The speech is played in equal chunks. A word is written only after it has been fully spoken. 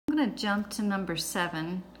going to jump to number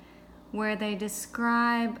 7, where they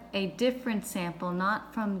describe a different sample,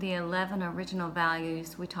 not from the 11 original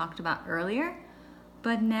values we talked about earlier,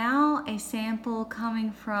 but now a sample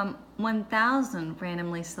coming from 1,000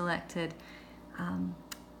 randomly selected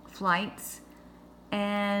flights,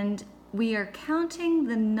 and we are counting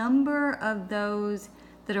the number of those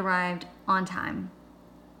that arrived on time.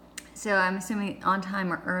 So I'm assuming on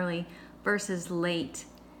time or early versus late.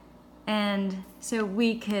 And so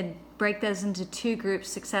we could break those into 2 groups,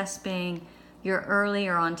 success being you're early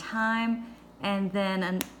or on time, and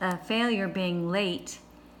then a failure being late,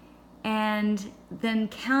 and then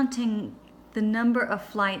counting the number of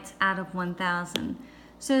flights out of 1,000.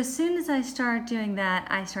 So as soon as I start doing that,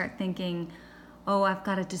 I start thinking, oh, I've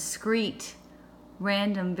got a discrete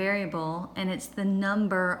random variable, and it's the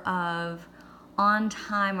number of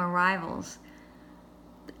on-time arrivals.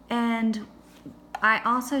 And I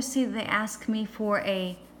also see that they ask me for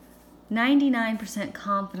a 99%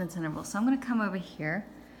 confidence interval. So I'm going to come over here,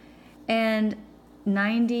 and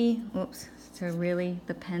so really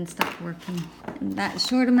the pen stopped working in that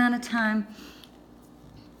short amount of time.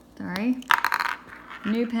 Sorry.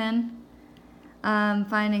 New pen.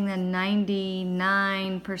 Finding the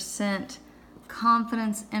 99%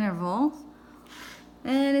 confidence interval.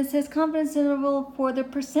 And it says confidence interval for the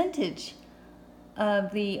percentage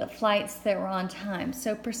of the flights that were on time.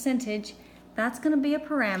 So percentage, that's going to be a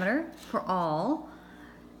parameter for all.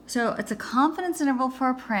 So it's a confidence interval for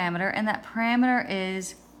a parameter, and that parameter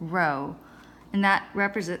is rho. And that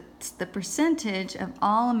represents the percentage of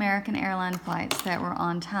all American airline flights that were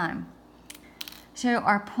on time. So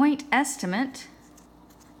our point estimate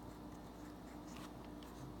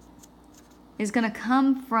is going to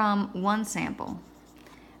come from one sample.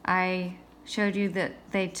 I showed you that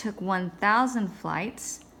they took 1,000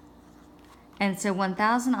 flights, and so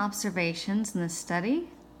 1,000 observations in the study,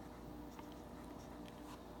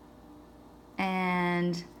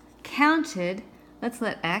 and counted, let's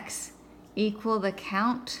let X equal the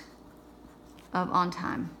count of on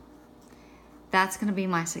time. That's going to be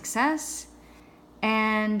my success.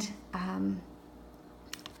 And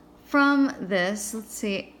from this, let's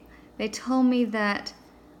see, they told me that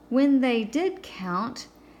when they did count,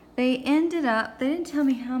 they didn't tell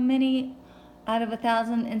me how many out of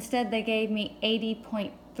 1,000. Instead, they gave me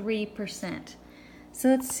 80.3%. So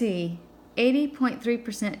let's see,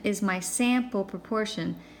 80.3% is my sample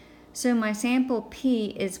proportion. So my sample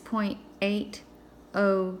P is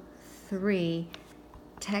 0.803.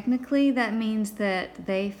 Technically, that means that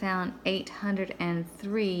they found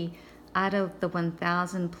 803 out of the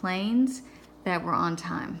 1,000 planes that were on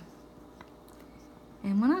time.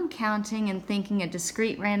 And when I'm counting and thinking a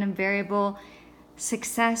discrete random variable,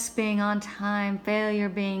 success being on time, failure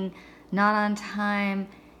being not on time,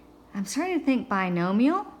 I'm starting to think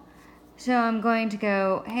binomial. So I'm going to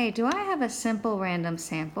go, hey, do I have a simple random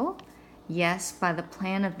sample? Yes, by the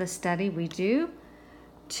plan of the study we do.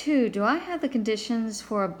 2, do I have the conditions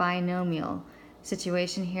for a binomial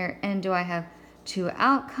situation here? And do I have 2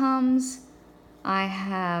 outcomes? I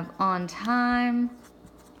have on time,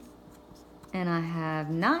 and I have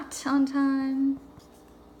not on time.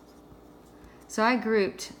 So I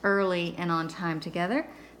grouped early and on time together.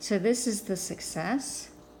 So this is the success.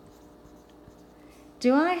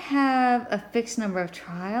 Do I have a fixed number of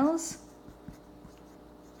trials?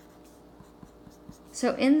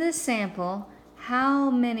 So in this sample, how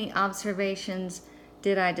many observations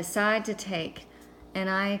did I decide to take? And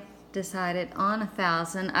I decided on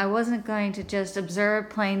 1,000. I wasn't going to just observe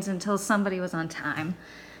planes until somebody was on time.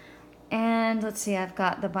 And let's see, I've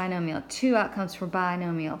got the binomial. 2 outcomes for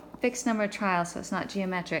binomial. Fixed number of trials, so it's not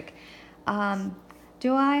geometric.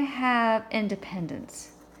 Do I have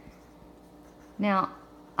independence? Now,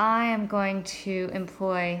 I am going to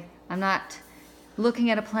employ, I'm not looking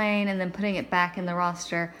at a plane and then putting it back in the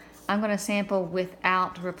roster. I'm going to sample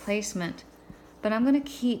without replacement, but I'm going to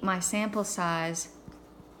keep my sample size,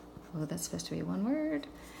 oh, that's supposed to be one word,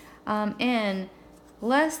 in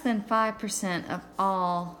less than 5% of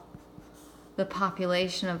all the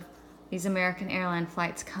population of these American airline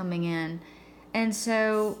flights coming in. And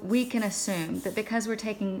so we can assume that because we're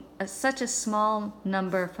taking such a small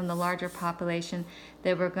number from the larger population,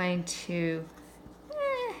 that we're going to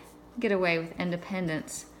get away with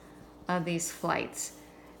independence of these flights.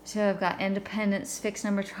 So I've got independence, fixed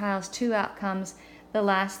number of trials, 2 outcomes. The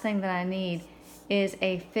last thing that I need is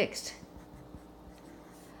a fixed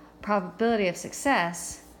probability of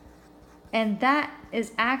success. And that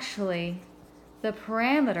is actually the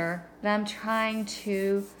parameter that I'm trying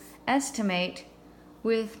to estimate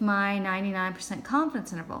with my 99%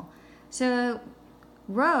 confidence interval. So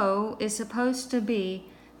rho is supposed to be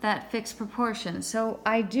that fixed proportion. So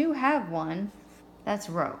I do have one, that's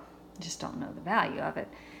rho. Just don't know the value of it.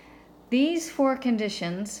 These four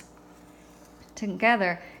conditions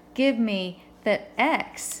together give me that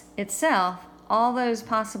X itself, all those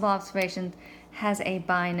possible observations, has a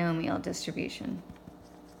binomial distribution.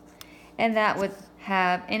 And that would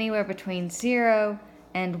have anywhere between 0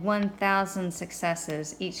 and 1,000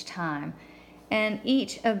 successes each time. And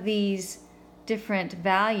each of these different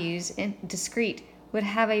values, discrete, would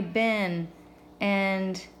have a bin,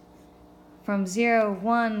 and from 0,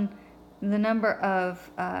 1, the number of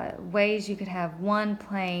ways you could have one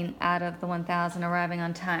plane out of the 1,000 arriving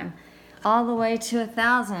on time, all the way to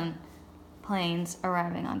 1,000 planes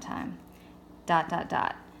arriving on time, ...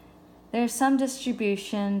 There's some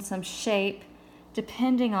distribution, some shape,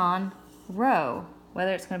 depending on rho,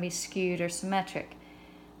 whether it's going to be skewed or symmetric.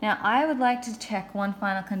 Now, I would like to check one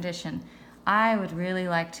final condition. I would really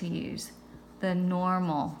like to use the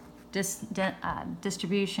normal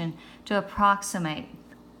distribution to approximate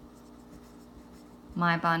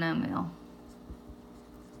my binomial.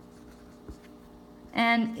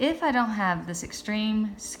 And if I don't have this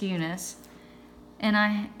extreme skewness, and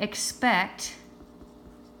I expect,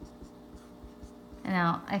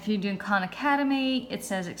 now if you're doing Khan Academy, it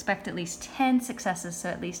says expect at least 10 successes, so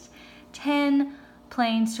at least 10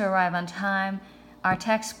 planes to arrive on time. Our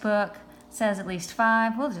textbook says at least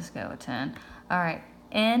 5, we'll just go with 10. All right,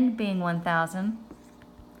 n being 1,000.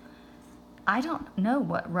 I don't know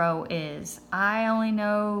what rho is. I only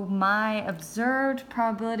know my observed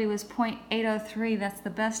probability was 0.803. That's the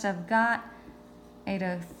best I've got,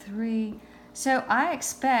 803. So I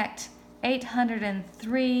expect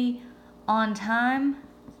 803 on time,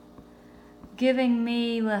 giving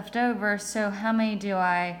me left over. So how many do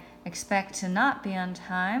I expect to not be on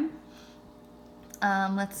time?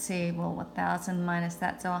 Let's see, well, 1,000 minus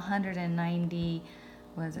that, so 190,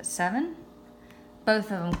 was it 7?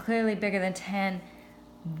 Both of them clearly bigger than 10.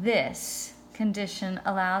 This condition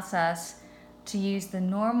allows us to use the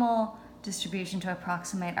normal distribution to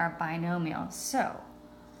approximate our binomial. So,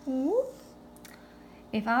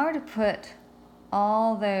 if I were to put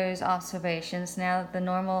all those observations, now the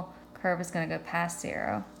normal curve is going to go past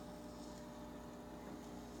 0,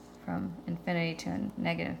 from infinity to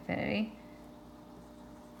negative infinity.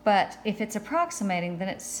 But if it's approximating, then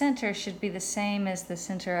its center should be the same as the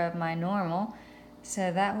center of my normal.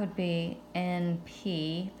 So that would be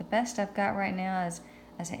NP. The best I've got right now is,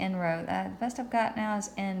 as an N rho, the best I've got now is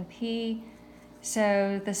NP.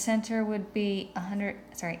 So the center would be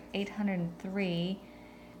 803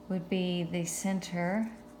 would be the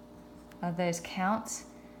center of those counts,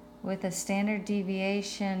 with a standard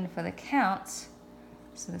deviation for the counts.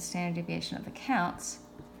 So the standard deviation of the counts,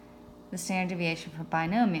 the standard deviation for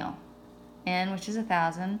binomial, N, which is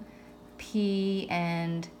 1,000, P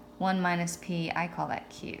and 1 minus P, I call that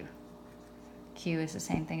Q. Q is the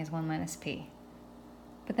same thing as 1 minus P.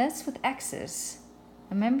 But that's with X's.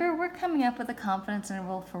 Remember, we're coming up with a confidence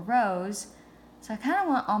interval for rows, so I kind of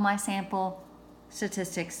want all my sample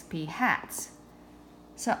statistics P hats.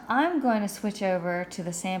 So I'm going to switch over to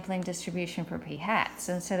the sampling distribution for P hats.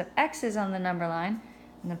 So instead of X's on the number line,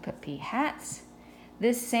 I'm going to put P hats.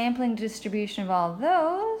 This sampling distribution of all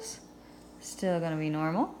those is still going to be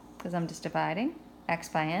normal, because I'm just dividing X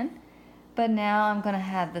by N. But now I'm going to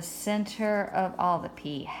have the center of all the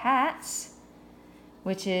P hats,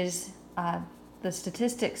 which is the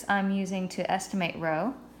statistics I'm using to estimate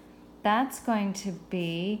rho. That's going to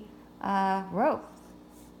be rho,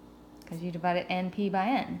 because you divided NP by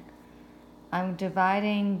N. I'm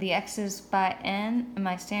dividing the X's by N, and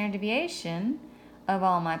my standard deviation of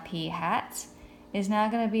all my P hats is now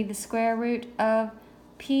going to be the square root of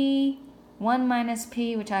P 1 minus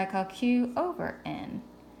P, which I call Q, over N.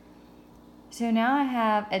 So now I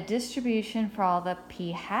have a distribution for all the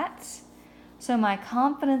P hats. So my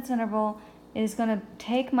confidence interval is going to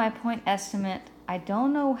take my point estimate. I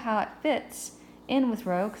don't know how it fits in with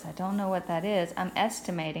rho, because I don't know what that is. I'm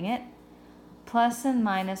estimating it, plus and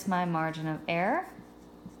minus my margin of error,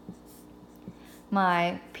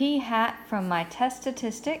 my P hat from my test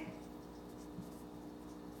statistic,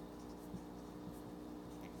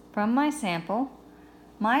 from my sample.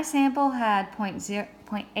 My sample had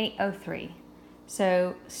 0.803.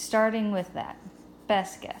 So starting with that,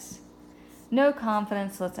 best guess. No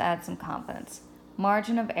confidence, let's add some confidence.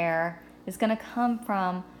 Margin of error is going to come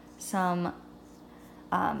from some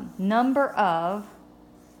number of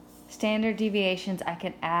standard deviations I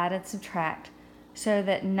can add and subtract, so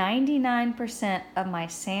that 99% of my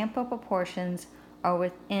sample proportions are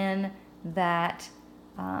within that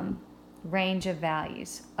range of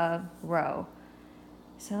values of rho.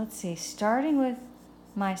 So let's see, starting with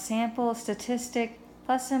my sample statistic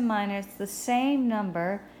plus and minus the same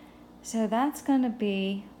number. So that's going to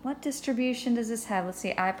be, what distribution does this have? Let's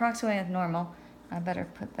see, I approximate with normal. I better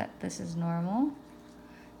put that this is normal.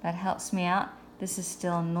 That helps me out. This is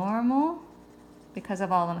still normal because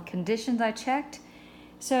of all the conditions I checked.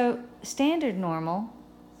 So standard normal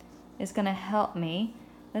is going to help me.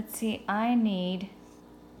 Let's see, I need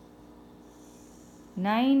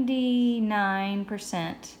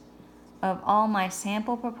 99% of all my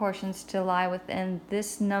sample proportions to lie within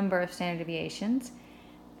this number of standard deviations.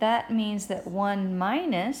 That means that 1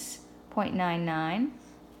 minus 0.99,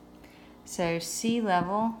 so C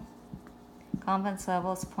level, confidence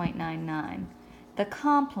level is 0.99. The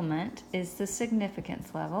complement is the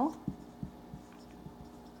significance level.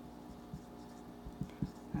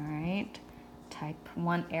 All right, type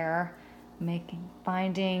 1 error,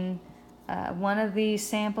 finding one of these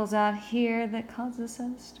samples out here that causes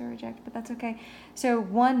us to reject, but that's okay. So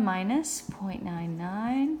 1 minus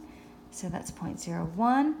 0.99, so that's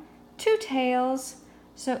 0.01. 2 tails,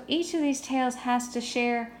 so each of these tails has to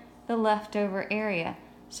share the leftover area.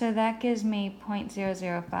 So that gives me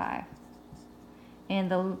 0.005 in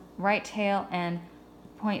the right tail and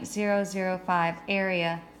 0.005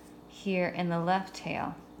 area here in the left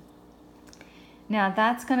tail. Now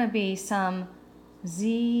that's going to be some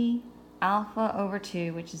Z alpha over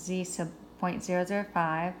 2, which is Z sub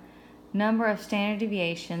 0.005, number of standard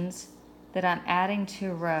deviations that I'm adding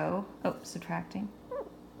to row, subtracting.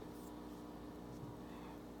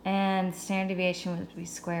 And standard deviation would be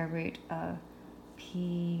square root of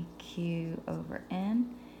PQ over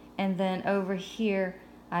N. And then over here,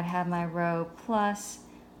 I'd have my row plus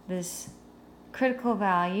this critical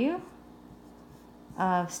value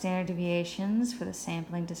of standard deviations for the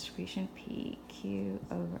sampling distribution, PQ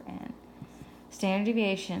over N. Standard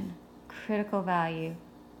deviation, critical value,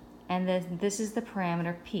 and then this is the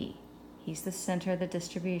parameter P. He's the center of the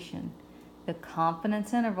distribution. The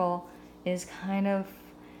confidence interval is kind of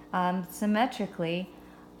symmetrically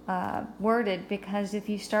worded, because if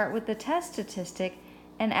you start with the test statistic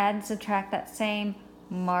and add and subtract that same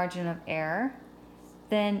margin of error,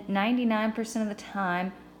 then 99% of the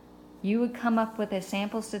time you would come up with a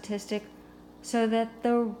sample statistic so that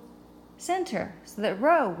the center, so that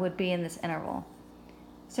row would be in this interval.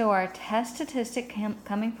 So our test statistic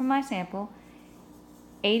coming from my sample,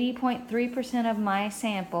 80.3% of my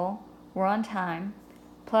sample were on time,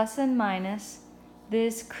 plus and minus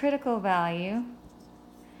this critical value,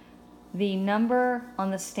 the number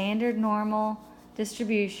on the standard normal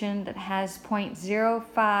distribution that has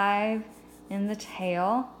 0.05 in the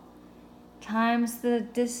tail, times the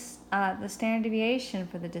standard deviation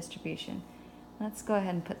for the distribution. Let's go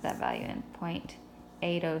ahead and put that value in,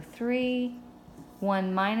 0.803.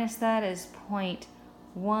 1 minus that is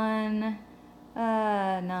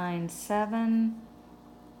 0.197.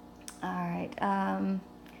 All right, and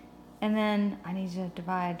then I need to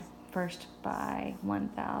divide first by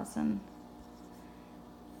 1,000.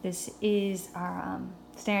 This is our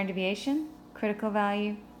standard deviation, critical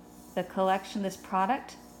value. The collection, this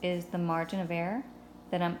product, is the margin of error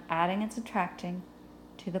that I'm adding and subtracting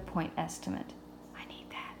to the point estimate. I need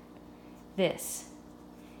that. This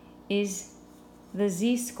is the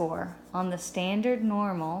z-score on the standard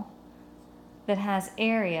normal that has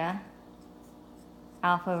area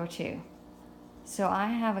alpha over 2. So I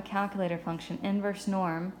have a calculator function, inverse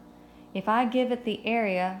norm. If I give it the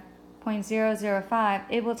area 0.005,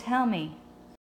 it will tell me